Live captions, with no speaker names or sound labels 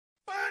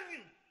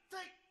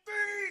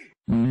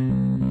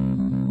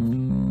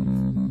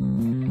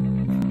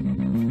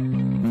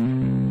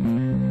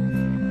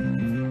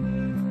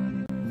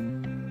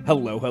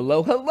Hello,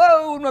 hello,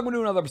 hello, and welcome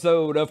to another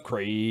episode of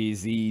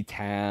Crazy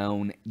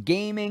Town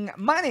Gaming.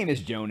 My name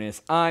is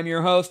Jonas. I'm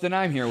your host, and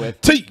I'm here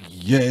with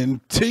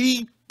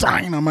TNT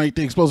Dinomight,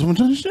 the explosive one.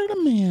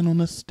 The man on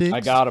the sticks. I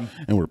got him.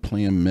 And we're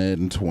playing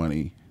Madden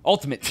 20.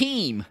 Ultimate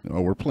Team.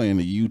 Oh, we're playing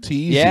the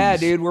UTs. Yeah,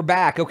 dude, we're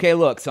back. Okay,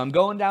 look, so I'm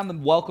going down the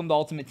Welcome to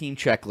Ultimate Team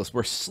checklist.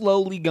 We're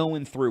slowly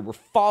going through. We're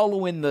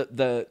following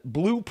the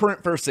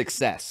blueprint for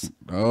success.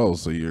 Oh,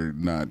 so you're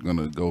not going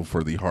to go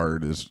for the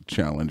hardest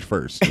challenge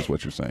first, is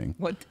what you're saying.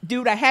 What,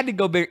 dude, I had to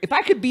go big. If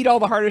I could beat all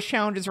the hardest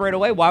challenges right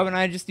away, why wouldn't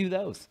I just do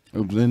those?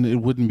 Then it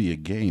wouldn't be a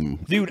game.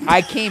 Dude,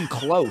 I came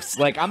close.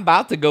 Like, I'm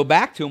about to go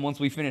back to them once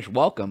we finish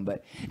Welcome.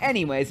 But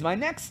anyways, my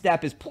next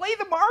step is play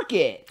the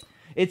market.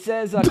 It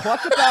says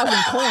collect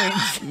 1,000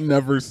 coins.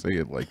 Never say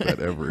it like that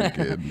ever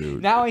again,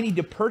 dude. Now I need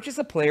to purchase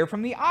a player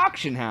from the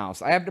auction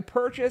house. I have to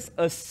purchase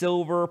a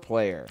silver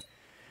player.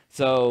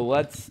 So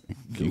let's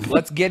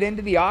get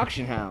into the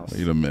auction house.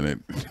 Wait a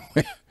minute.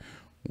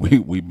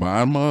 we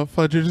buying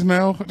motherfuckers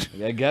now?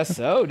 I guess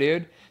so,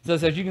 dude. So it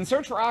says you can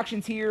search for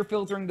auctions here,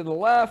 filtering to the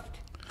left.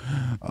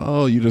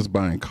 Oh, you just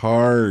buying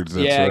cards.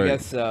 That's yeah, right. I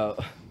guess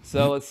so.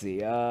 So let's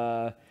see.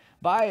 Buy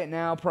it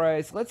now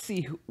price. Let's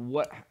see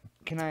what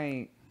can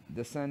I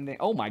descending.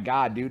 Oh my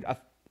god, dude.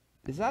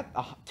 Is that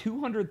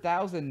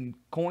 200,000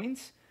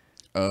 coins?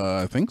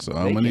 I think so.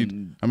 How many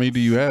do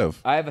you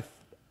have? I have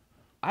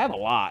a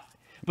lot.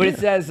 But yeah. It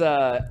says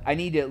I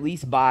need to at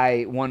least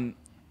buy one.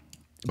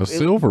 A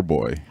silver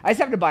boy. I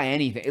just have to buy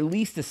anything, at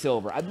least a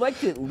silver. I'd like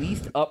to at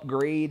least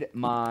upgrade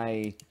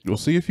my. We'll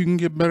see if you can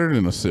get better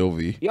than a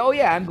Sylvie. Oh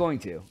yeah, I'm going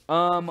to.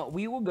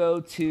 We will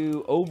go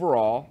to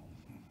overall.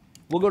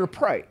 We'll go to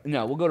price.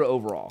 No, we'll go to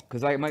overall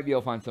because I might be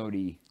able to find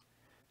somebody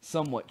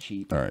somewhat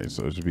cheap. All right,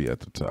 so it should be at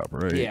the top,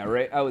 right? Yeah,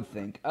 right. I would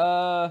think.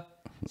 So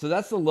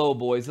that's the low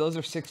boys. Those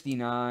are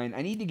 69.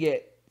 I need to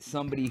get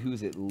somebody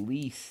who's at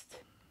least.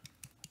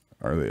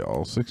 Are they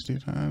all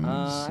 69?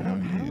 I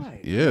don't know.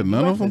 Yeah,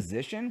 none of them.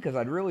 Position, because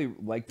I'd really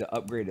like to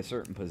upgrade a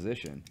certain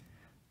position.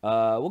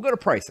 We'll go to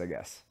price, I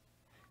guess.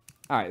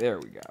 All right, there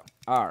we go.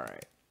 All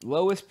right,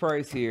 lowest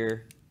price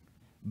here.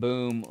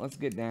 Boom. Let's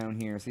get down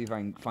here and see if I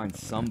can find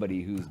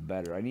somebody who's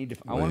better. I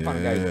want to find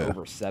a guy who's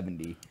over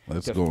 70.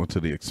 Let's go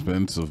into the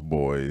expensive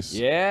boys.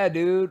 Yeah,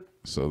 dude.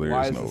 So there's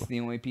Why is this the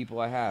only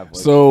people I have? Like,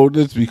 so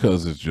that's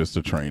because it's just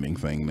a training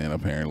thing. Then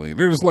apparently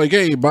they're just like,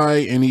 hey, buy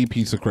any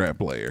piece of crap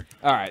player.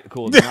 All right,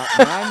 cool. Then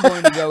I'm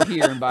going to go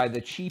here and buy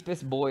the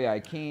cheapest boy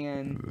I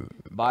can.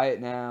 Buy it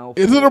now.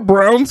 Is it a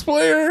Browns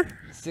player?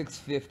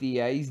 650.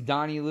 Yeah, he's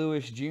Donnie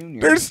Lewis Jr.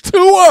 There's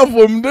two of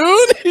them,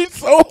 dude. He's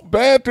so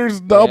bad. There's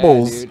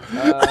doubles. Yeah,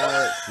 dude.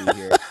 Let's see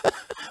here.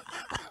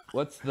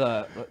 What's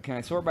the? Can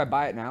I sort by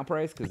buy it now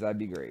price? Because that'd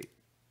be great.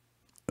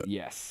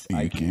 Yes,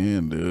 I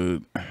can,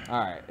 dude. All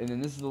right, and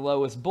then this is the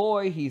lowest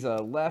boy. He's a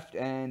left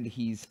end.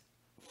 He's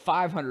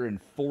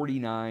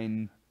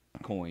 549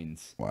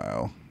 coins.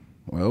 Wow.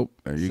 Well,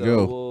 there you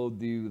go. So we'll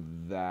do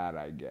that,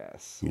 I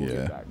guess. We'll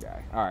get that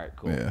guy. All right,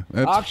 cool. Yeah,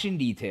 auction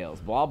details.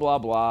 Blah blah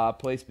blah.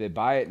 Place bid.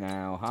 Buy it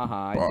now.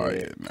 Haha. Buy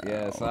it now.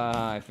 Yes.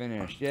 I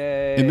finished.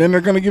 Yay. And then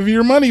they're gonna give you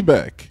your money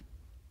back.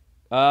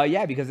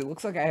 Yeah, because it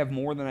looks like I have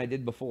more than I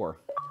did before.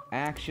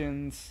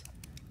 Actions.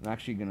 I'm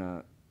actually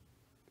gonna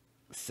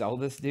sell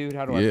this dude.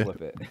 How do I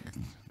flip it?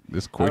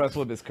 How do I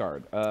flip this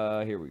card?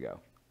 Here we go.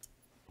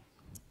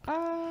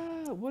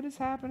 What is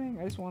happening?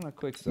 I just want a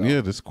quick sell.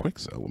 Yeah, just quick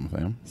sell them,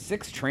 fam.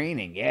 6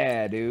 training.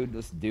 Yeah, dude.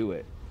 Let's do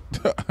it.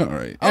 All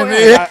right. Oh,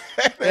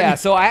 yeah,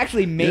 so I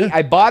actually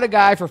I bought a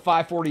guy for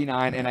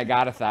 549 and I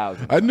got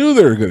 1,000. I knew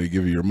they were going to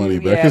give you your money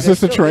back because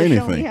it's a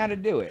training thing. Me how to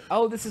do it.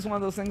 Oh, this is one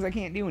of those things I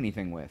can't do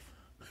anything with.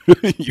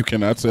 You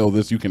cannot sell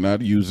this. You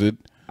cannot use it.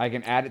 I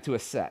can add it to a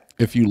set.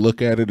 If you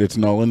look at it, it's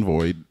null and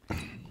void.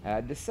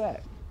 Add to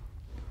set.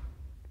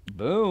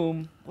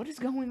 Boom. What is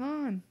going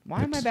on?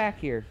 Why am I back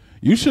here?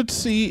 You should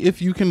see if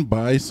you can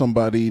buy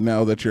somebody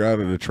now that you're out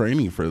of the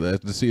training for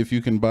that to see if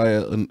you can buy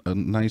a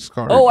nice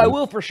card. Oh, I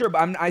will for sure,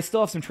 but I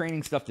still have some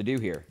training stuff to do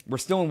here. We're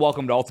still in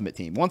Welcome to Ultimate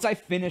Team. Once I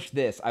finish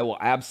this, I will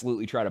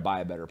absolutely try to buy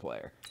a better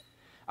player.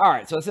 All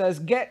right, so it says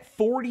get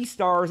 40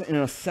 stars and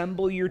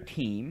assemble your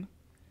team.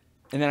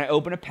 And then I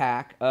open a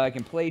pack. I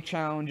can play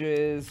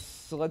challenges.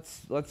 So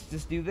let's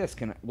just do this.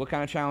 What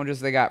kind of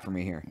challenges they got for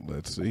me here?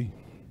 Let's see.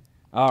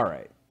 All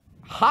right.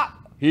 Hot.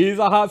 He's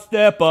a hot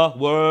stepper.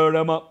 Word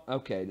him up.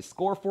 Okay, to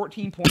score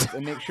 14 points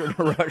and make sure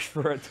to rush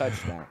for a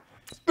touchdown.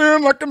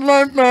 Stand like a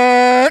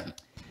nightmare.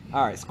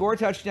 All right, score a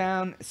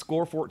touchdown.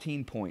 Score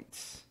 14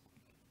 points.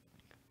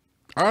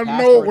 I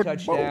Pass know for a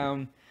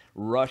touchdown.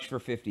 Rush for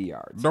 50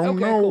 yards. Don't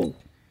know. Cool.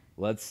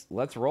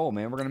 Let's roll,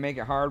 man. We're gonna make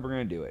it hard. We're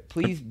gonna do it.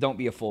 Please don't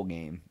be a full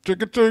game.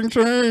 Chicka ching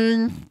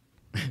ching.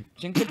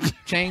 Chink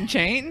chain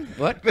chain.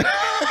 What?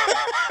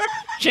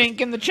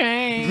 Chink in the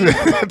chain.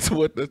 That's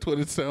what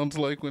it sounds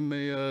like when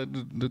they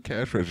the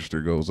cash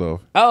register goes off.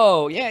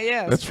 Oh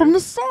yeah. That's from the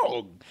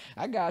song.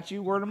 I got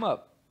you. Word them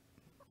up.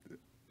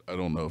 I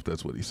don't know if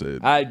that's what he said.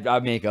 I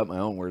make up my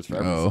own words for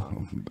every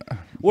song.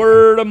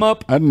 Word them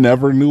up. I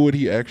never knew what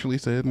he actually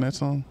said in that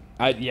song.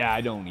 Yeah,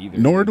 I don't either.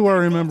 Nor do I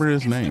remember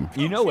his name.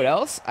 You know what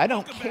else? I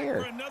don't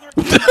care.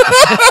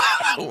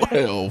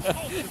 Well,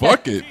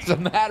 fuck it. It's a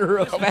matter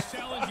of fact.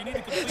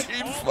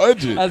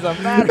 Fudge it. As a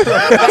matter of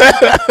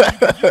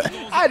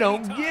fact, I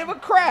don't give a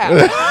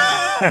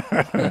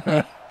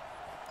crap.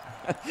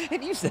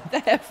 And you said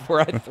that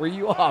before I threw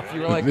you off.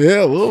 You were like,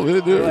 yeah, a little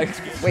bit, dude. Like,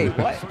 wait,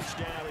 what?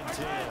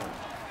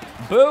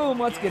 Boom,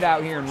 let's get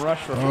out here and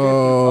rush for 50.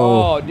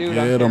 Oh, dude.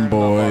 Get them,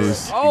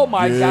 boys. Oh,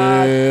 my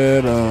God.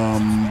 Get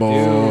them,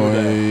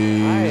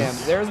 boys.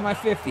 Dude, there's my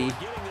 50.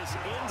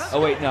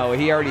 Oh, wait, no.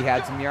 He already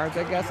had some yards,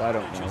 I guess. I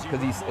don't know.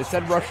 Because it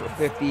said rush for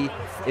 50.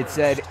 It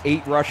said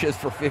 8 rushes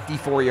for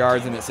 54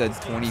 yards, and it said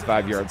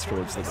 25 yards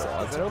towards the goal.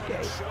 I said,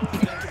 okay.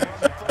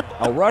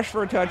 I'll rush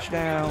for a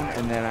touchdown,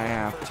 and then I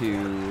have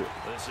to...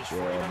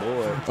 Yeah,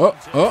 boy.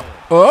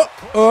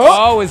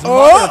 Oh, his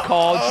mother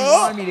called. She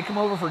wanted me to come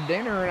over for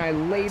dinner, and I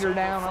laid her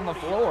down on the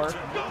floor.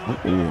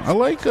 I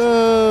like,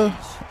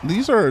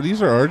 these are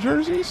our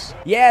jerseys?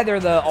 Yeah, they're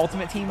the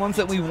Ultimate Team ones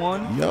that we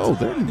won. Yo,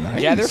 they're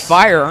nice. Yeah, they're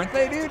fire, aren't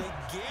they, dude?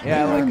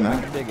 Yeah, I like them.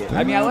 I dig it.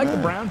 I mean, I like the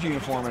Browns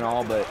uniform and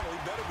all, but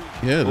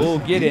yeah, we'll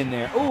get in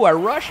there. Ooh, I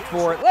rushed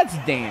for it. Let's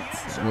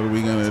dance. What are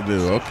we going to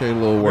do? Okay,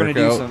 little We're workout.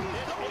 We're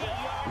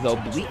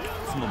going to do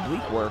some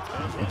oblique work.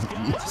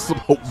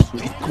 Some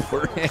oblique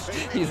work.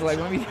 He's like,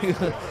 let me do...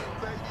 I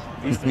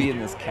used to be in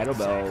this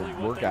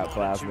kettlebell workout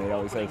class, and they'd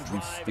always have to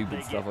do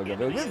stupid stuff like that.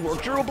 They're like, this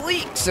works your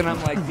obliques. And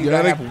I'm like, dude,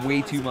 I have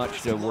way too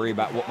much to worry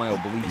about what my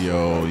obliques are.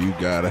 Yo, you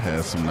got to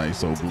have some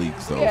nice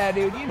obliques, though. Yeah,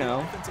 dude, you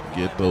know.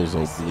 Get those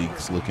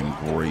obliques looking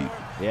great.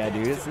 Yeah,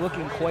 dude, it's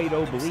looking quite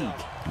oblique.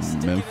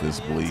 Memphis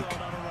bleak.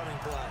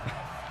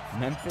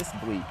 Memphis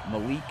bleak.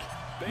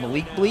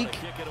 Malik Bleak?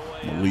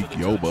 Malik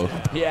Yoba.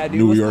 Yeah, dude.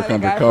 New York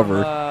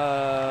Undercover.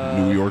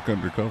 From, New York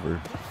Undercover.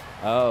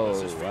 Oh, I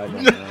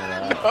don't know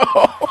that.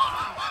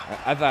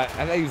 I thought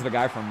he was the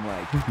guy from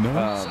like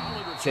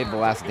Save the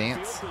Last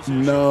Dance.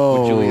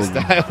 No, with Julia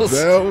Stiles.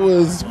 That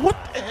was what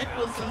the heck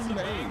was his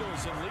name?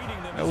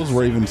 That was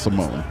Raven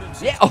Simone.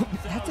 Yeah, oh,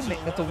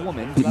 that's a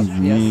woman.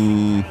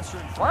 Yes.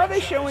 Why are they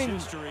showing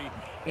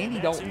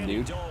Andy Dalton,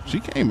 dude? She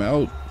came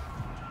out.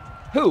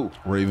 Who?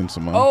 Raven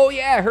Simone. Oh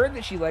yeah, I heard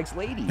that she likes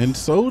ladies. And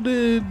so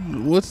did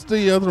what's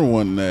the other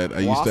one that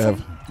I used to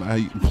have?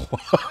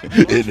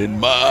 And in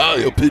my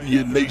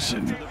opinion,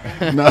 Nation.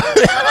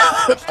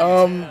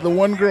 The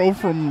one girl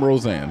from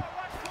Roseanne.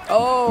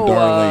 Oh,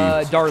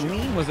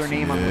 Darlene was her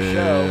name on the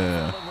show.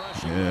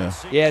 Yeah.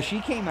 Yeah,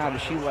 she came out and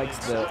she likes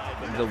the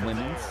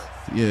women's.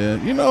 Yeah,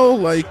 you know,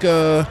 like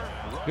good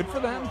for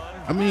them.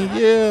 I mean,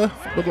 yeah,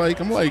 but like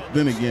I'm like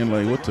then again,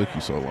 like what took you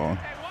so long?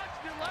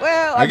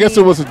 Well, I guess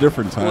it was a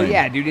different time. Well,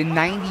 yeah, dude. In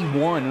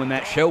 '91, when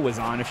that show was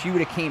on, if she would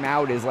have came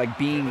out as like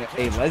being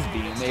a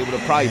lesbian, they would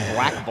have probably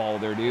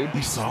blackballed her, dude.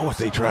 You saw what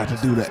they tried to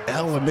do to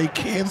Ellen. They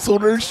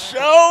canceled her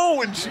show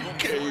when she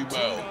came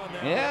out.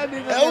 Yeah,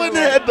 dude. Ellen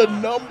had the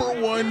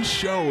 #1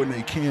 show, and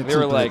they canceled. They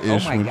were like, "Oh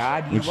my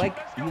God, you like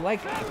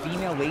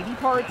female lady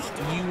parts?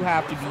 You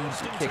have to be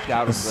kicked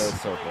out of the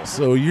circle."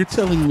 So you're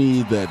telling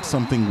me that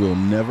something we'll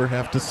never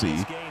have to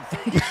see.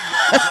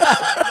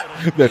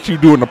 That you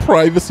do in the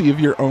privacy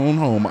of your own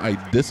home, I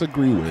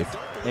disagree with.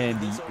 And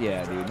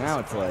yeah, dude, now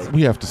it's like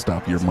we have to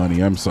stop your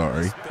money. I'm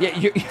sorry. Yeah,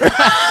 we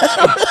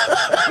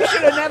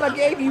should have never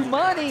gave you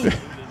money.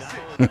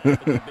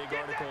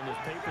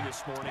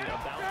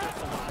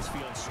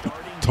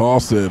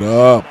 Toss it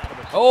up.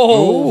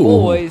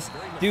 Oh, boys.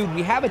 Dude,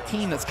 we have a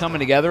team that's coming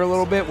together a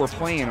little bit. We're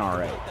playing all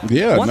right.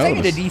 Yeah, once I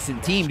get a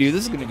decent team, dude,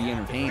 this is going to be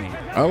entertaining.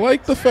 I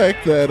like the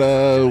fact that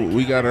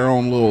we got our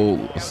own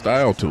little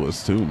style to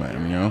us too,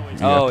 man. You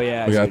know.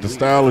 We got the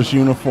stylish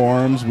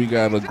uniforms. We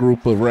got a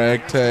group of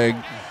ragtag.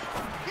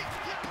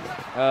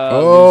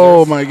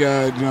 Oh my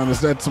God,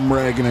 Jonas, that's some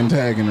ragging and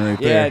tagging right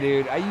there. Yeah,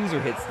 dude, I use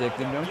her hit stick,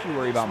 and don't you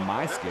worry about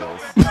my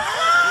skills.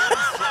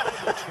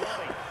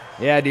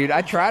 Yeah, dude,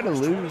 I tried to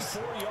lose,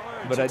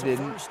 but I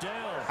didn't.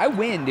 I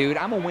win, dude.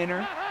 I'm a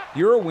winner.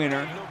 You're a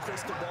winner.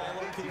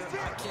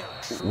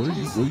 What are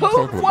you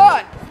talking about?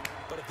 What?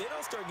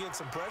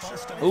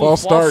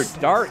 False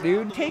start,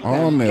 dude. Take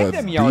them. Get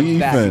them yards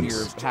back in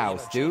your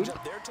house, dude.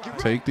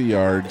 Take the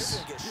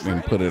yards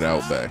and put it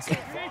out back.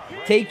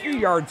 Take your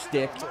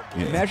yardstick,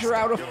 measure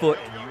out a foot,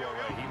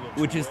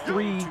 which is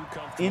 3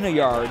 in a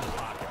yard,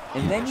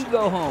 and then you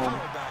go home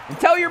and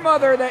tell your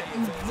mother that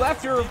you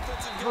left her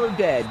for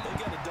dead.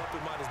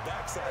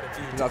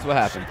 That's what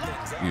happened.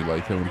 You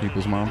like killing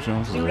people's moms,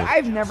 Jones? Dude,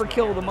 I've never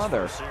killed a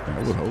mother.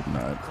 I would hope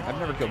not. I've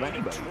never killed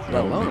anybody,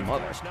 let alone a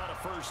mother.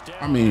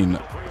 I mean,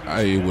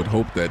 I would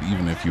hope that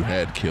even if you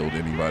had killed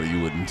anybody,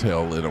 you wouldn't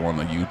tell it on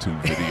a YouTube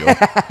video.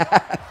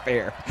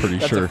 Fair.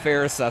 That's a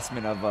fair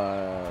assessment of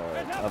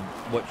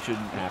what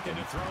shouldn't happen.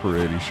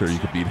 Pretty sure you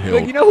could beat hell.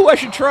 Like, you know who I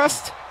should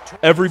trust?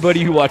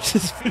 Everybody who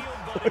watches video.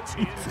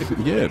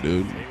 Yeah,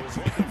 dude.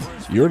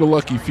 You're the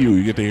lucky few.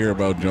 You get to hear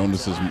about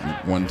Jonas's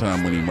one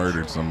time when he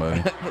murdered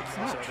somebody. That's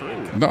not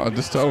true. No,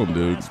 just tell him,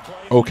 dude.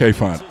 Okay,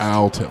 fine.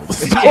 I'll tell the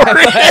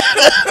story.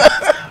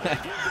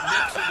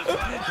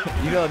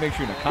 You know that makes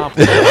you an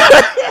accomplice.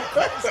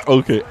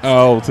 Okay,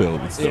 I'll tell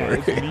the story.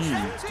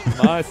 Yeah, it's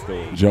me. My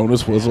story.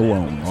 Jonas was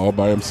alone, all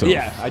by himself.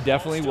 Yeah, I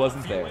definitely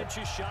wasn't there.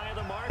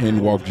 In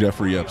walked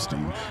Jeffrey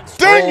Epstein.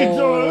 Dang it,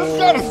 Jonas!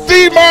 Got us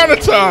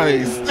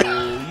demonetized!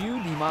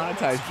 You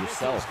demonetized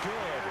yourself.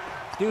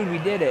 Dude, we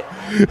did it.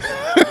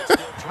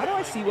 How do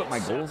I see what my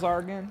goals are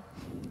again?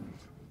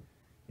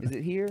 Is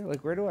it here?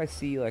 Like, where do I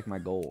see, like, my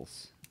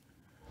goals?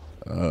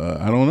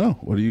 I don't know.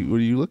 What are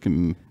you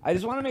looking? I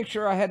just want to make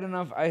sure I had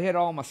enough. I hit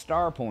all my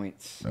star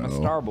points, my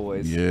star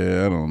boys.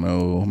 Yeah, I don't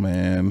know,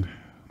 man.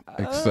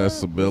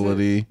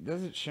 Accessibility.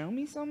 Does it show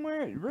me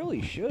somewhere? It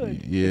really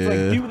should. Yeah. It's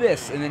like, do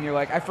this, and then you're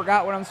like, I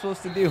forgot what I'm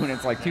supposed to do, and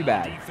it's like, too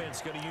bad.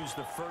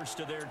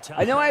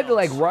 I know I had to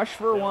like rush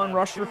for 1,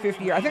 rush for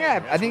 50. I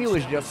think it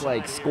was just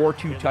like score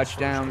 2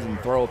 touchdowns and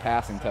throw a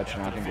passing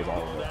touchdown. I think was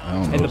all of it.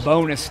 And the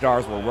bonus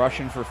stars were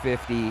rushing for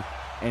 50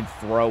 and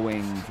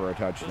throwing for a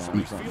touchdown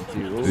or something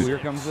too. Oh, here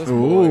comes this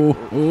boy.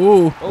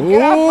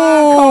 Get off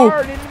my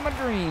card into my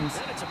dreams.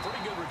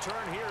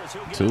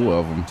 2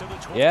 of them.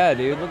 Yeah,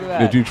 dude, look at that.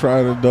 Did you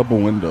try the double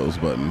windows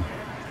button?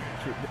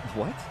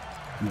 What?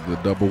 The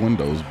double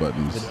windows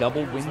buttons. The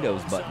double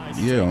windows buttons.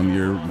 Yeah, on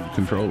your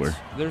controller.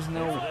 There's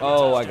no.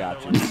 Oh, I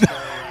got you.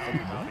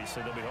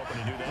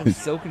 I'm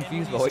so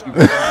confused by what you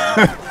were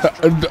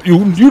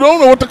saying. You don't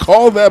know what to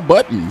call that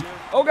button.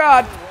 Oh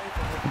God.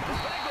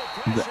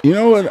 You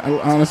know what?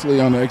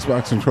 Honestly, on the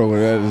Xbox controller,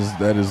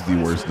 that is the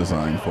worst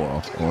design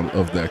flaw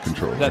of that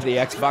controller. That the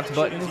Xbox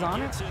button is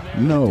on it?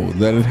 No,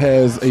 that it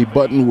has a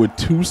button with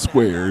 2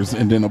 squares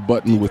and then a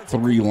button with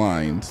 3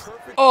 lines.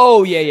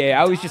 Oh yeah.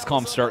 I always just call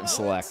them start and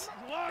select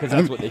because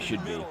that's what they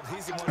should be.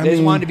 They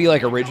just wanted to be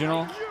like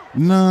original.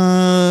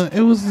 Nah,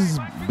 it was this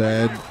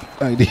bad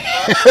idea.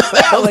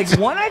 Yeah, like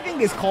one I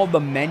think is called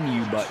the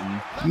menu button.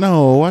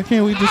 No, why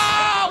can't we just?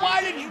 Ah,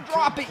 why did you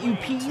drop it, you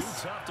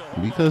piece?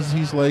 Because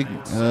he's like,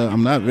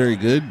 I'm not very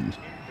good.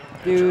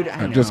 Dude,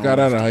 I just got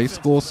out of high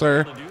school,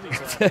 sir.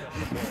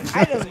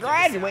 I just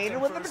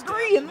graduated with a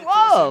degree in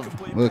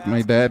love. Look,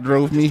 my dad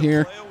drove me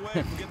here.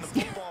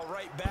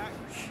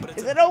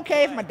 Is it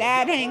okay if my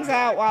dad hangs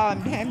out while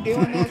I'm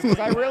doing this? Because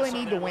I really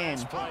need to win.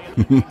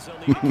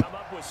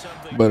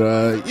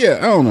 But, yeah,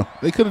 I don't know.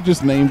 They could have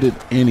just named it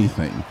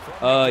anything.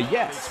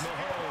 Yes.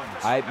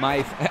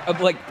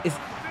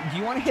 Do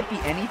you want to hit the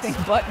anything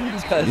button?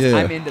 Because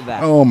I'm into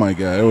that. Oh my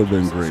God, it would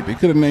have been great. They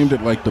could have named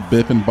it like the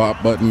Bip and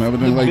Bop button. I would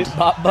have Bip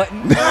Bop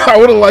button. I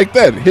would have liked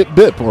that. Hit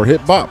Bip or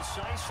hit Bop.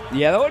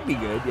 Yeah, that would be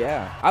good.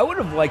 Yeah, I would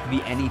have liked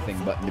the anything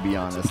button, to be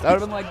honest. I would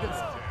have been like,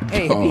 this.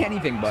 Hey, hit the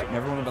anything button.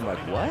 Everyone would have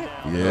been like,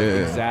 what? Yeah,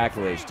 like,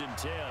 exactly.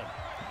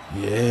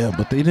 Yeah,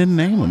 but they didn't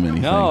name them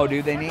anything. No,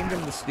 dude, they named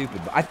them the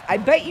stupid. I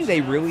bet you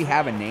they really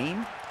have a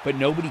name, but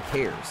nobody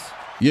cares.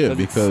 Yeah,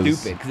 because it's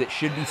stupid. Because it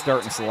should be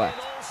start and select.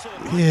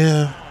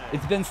 Yeah.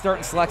 It's been start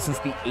and select since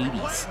the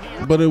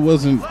 80s. But it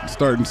wasn't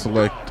start and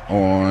select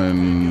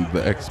on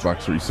the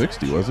Xbox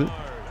 360, was it?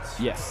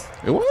 Yes.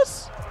 It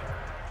was?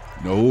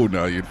 No,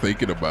 now you're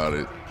thinking about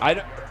it.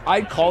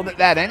 I called it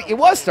that. It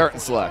was start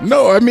and select.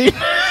 No, I mean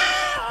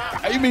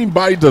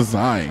by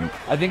design.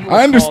 I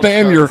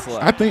understand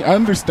I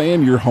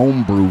understand your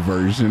homebrew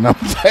version. I'm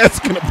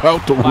asking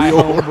about the My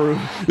real homebrew.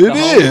 It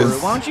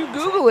is. Why don't you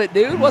Google it,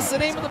 dude? What's the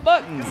name of the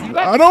buttons?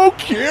 I don't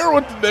care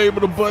what the name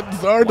of the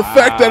buttons are. The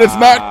fact that it's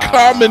not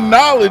common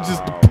knowledge is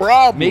the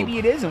problem. Maybe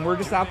it is, and we're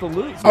just out the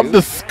loop. Dude. I'm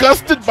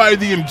disgusted by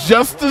the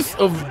injustice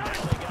of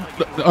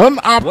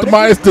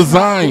unoptimized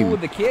design. Cool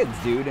with the kids,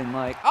 dude, and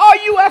like, oh,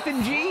 you F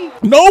and G.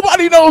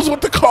 Nobody knows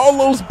what to call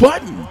those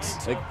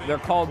buttons. Like they're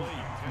called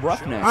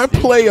roughnecks. I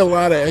play a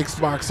lot of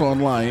Xbox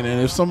Online,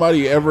 and if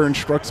somebody ever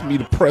instructs me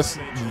to press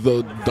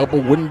the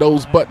double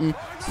Windows button,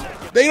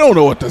 they don't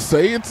know what to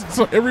say.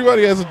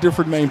 Everybody has a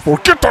different name for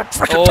it. Get that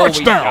freaking touchdown.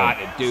 We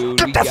got it, dude.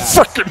 Get the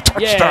freaking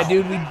touchdown. Yeah,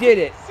 dude, we did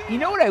it. You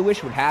know what I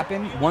wish would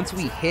happen once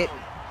we hit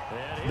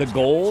the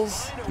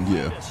goals?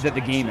 Yeah. That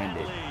the game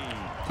ended.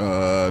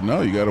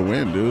 No, you got to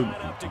win, dude.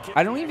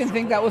 I don't even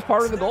think that was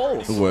part of the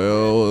goals.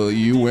 Well,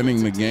 you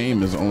winning the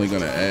game is only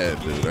going to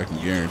add, dude. I can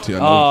guarantee. I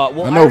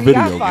know video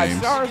got 5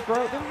 games. stars, bro.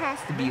 There has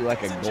to be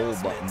like a goal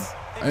button.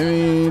 I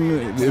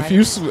mean,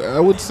 I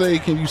would say,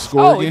 can you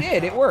score again? It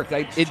did. It worked.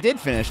 It did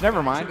finish.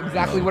 Never mind.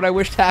 Exactly what I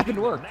wished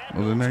happened worked.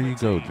 Well, then there you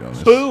go,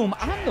 Jonas. Boom.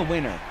 I'm the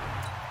winner.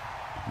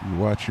 You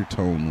watch your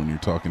tone when you're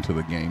talking to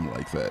the game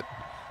like that.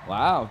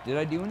 Wow. Did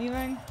I do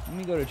anything? Let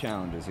me go to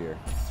challenges here.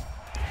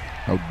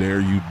 How dare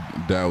you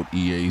doubt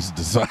EA's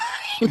design?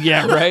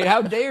 Yeah, right?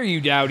 How dare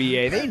you doubt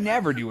EA? They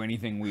never do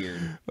anything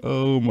weird.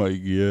 Oh, my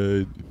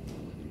God.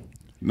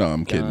 No,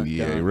 I'm kidding,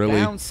 EA. Really?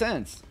 Down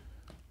sense.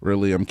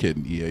 Really, I'm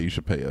kidding, EA. You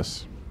should pay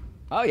us.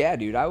 Oh, yeah,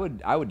 dude. I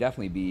would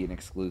definitely be an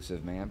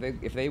exclusive, man.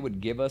 If they would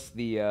give us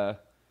the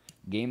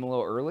game a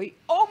little early.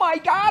 Oh, my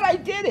God, I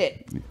did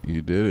it.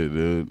 You did it,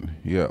 dude.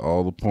 You got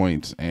all the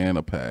points and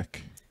a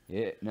pack.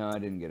 Yeah, no, I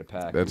didn't get a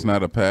pack. That's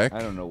not a pack? I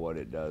don't know what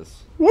it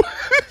does.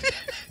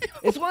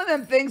 It's one of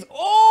them things.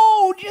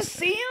 Oh, did you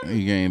see him?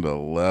 You gained a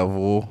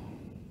level.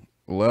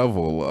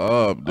 Level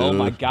up, dude. Oh,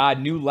 my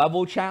God. New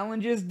level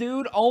challenges,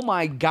 dude. Oh,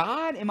 my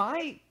God. Am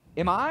I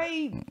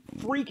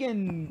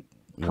freaking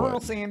Colonel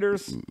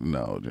Sanders.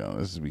 No, John.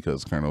 This is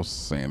because Colonel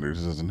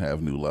Sanders doesn't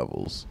have new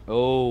levels.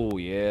 Oh,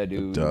 yeah,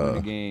 dude. Win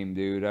a game,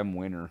 dude. I'm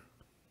winner.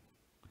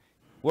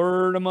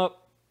 Word 'em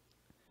up.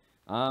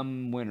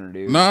 I'm winner,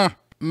 dude. Nah.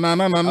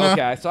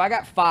 Okay, so I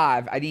got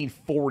 5. I need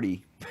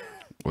 40.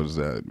 What does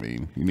that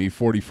mean? You need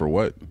 40 for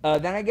what?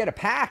 Then I get a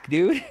pack,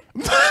 dude.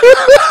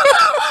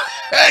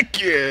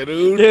 Heck yeah,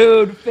 dude.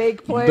 Dude,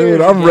 fake players.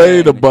 Dude, I'm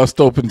ready to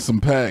bust open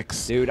some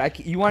packs. Dude,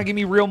 you want to give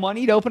me real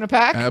money to open a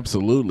pack?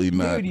 Absolutely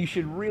not. Dude, you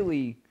should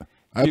really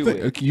I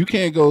think you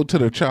can't go to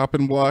the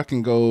chopping block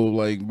and go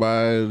like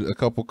buy a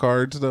couple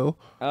cards though.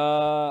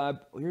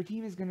 Your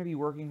team is going to be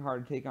working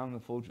hard to take on the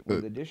full.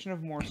 With the addition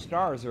of more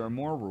stars, there are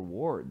more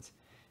rewards.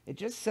 It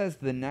just says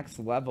the next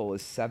level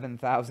is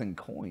 7,000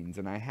 coins,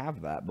 and I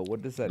have that. But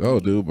what does that mean? Oh,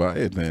 dude, buy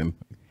it then.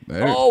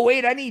 There. Oh,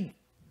 wait, I need.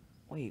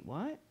 Wait,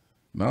 what?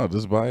 No,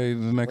 just buy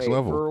the next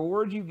level. For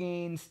rewards, you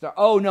gain star.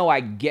 Oh no,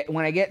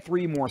 when I get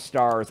 3 more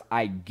stars,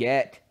 I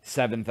get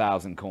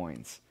 7,000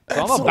 coins.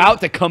 So I'm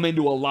about to come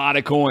into a lot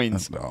of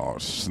coins. Oh,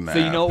 snap. So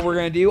you know what we're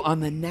gonna do?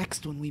 On the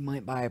next one, we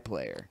might buy a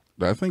player.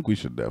 I think we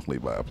should definitely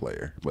buy a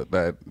player, but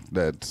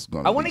that's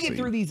going to I want to get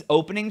through these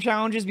opening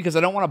challenges because I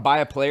don't want to buy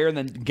a player and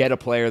then get a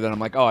player that I'm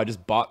like, oh, I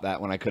just bought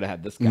that when I could have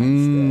had this guy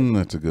instead.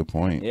 That's a good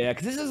point. Yeah,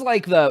 because this is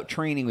like the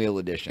training wheel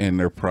edition. And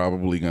they're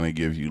probably going to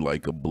give you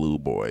like a blue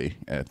boy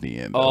at the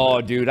end.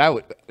 Oh, dude,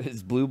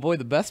 is Blue Boy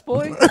the best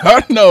boy?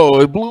 I know.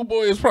 A blue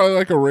boy is probably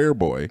like a rare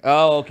boy.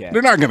 Oh, okay.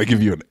 They're not going to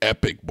give you an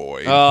epic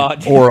boy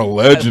or a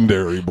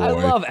legendary boy. I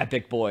love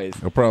epic boys.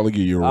 They'll probably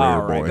give you a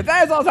rare boy. But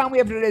that is all the time we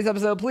have for today's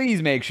episode.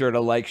 Please make sure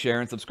to like, share,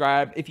 and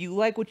subscribe. If you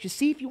like what you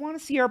see, if you want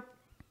to see our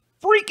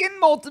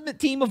freaking Ultimate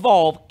Team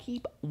evolve,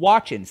 keep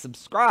watching,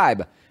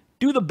 subscribe,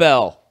 do the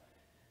bell.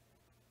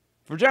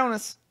 For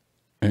Jonas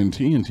and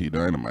TNT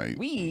Dinomight,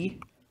 we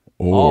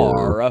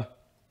are...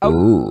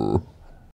 out.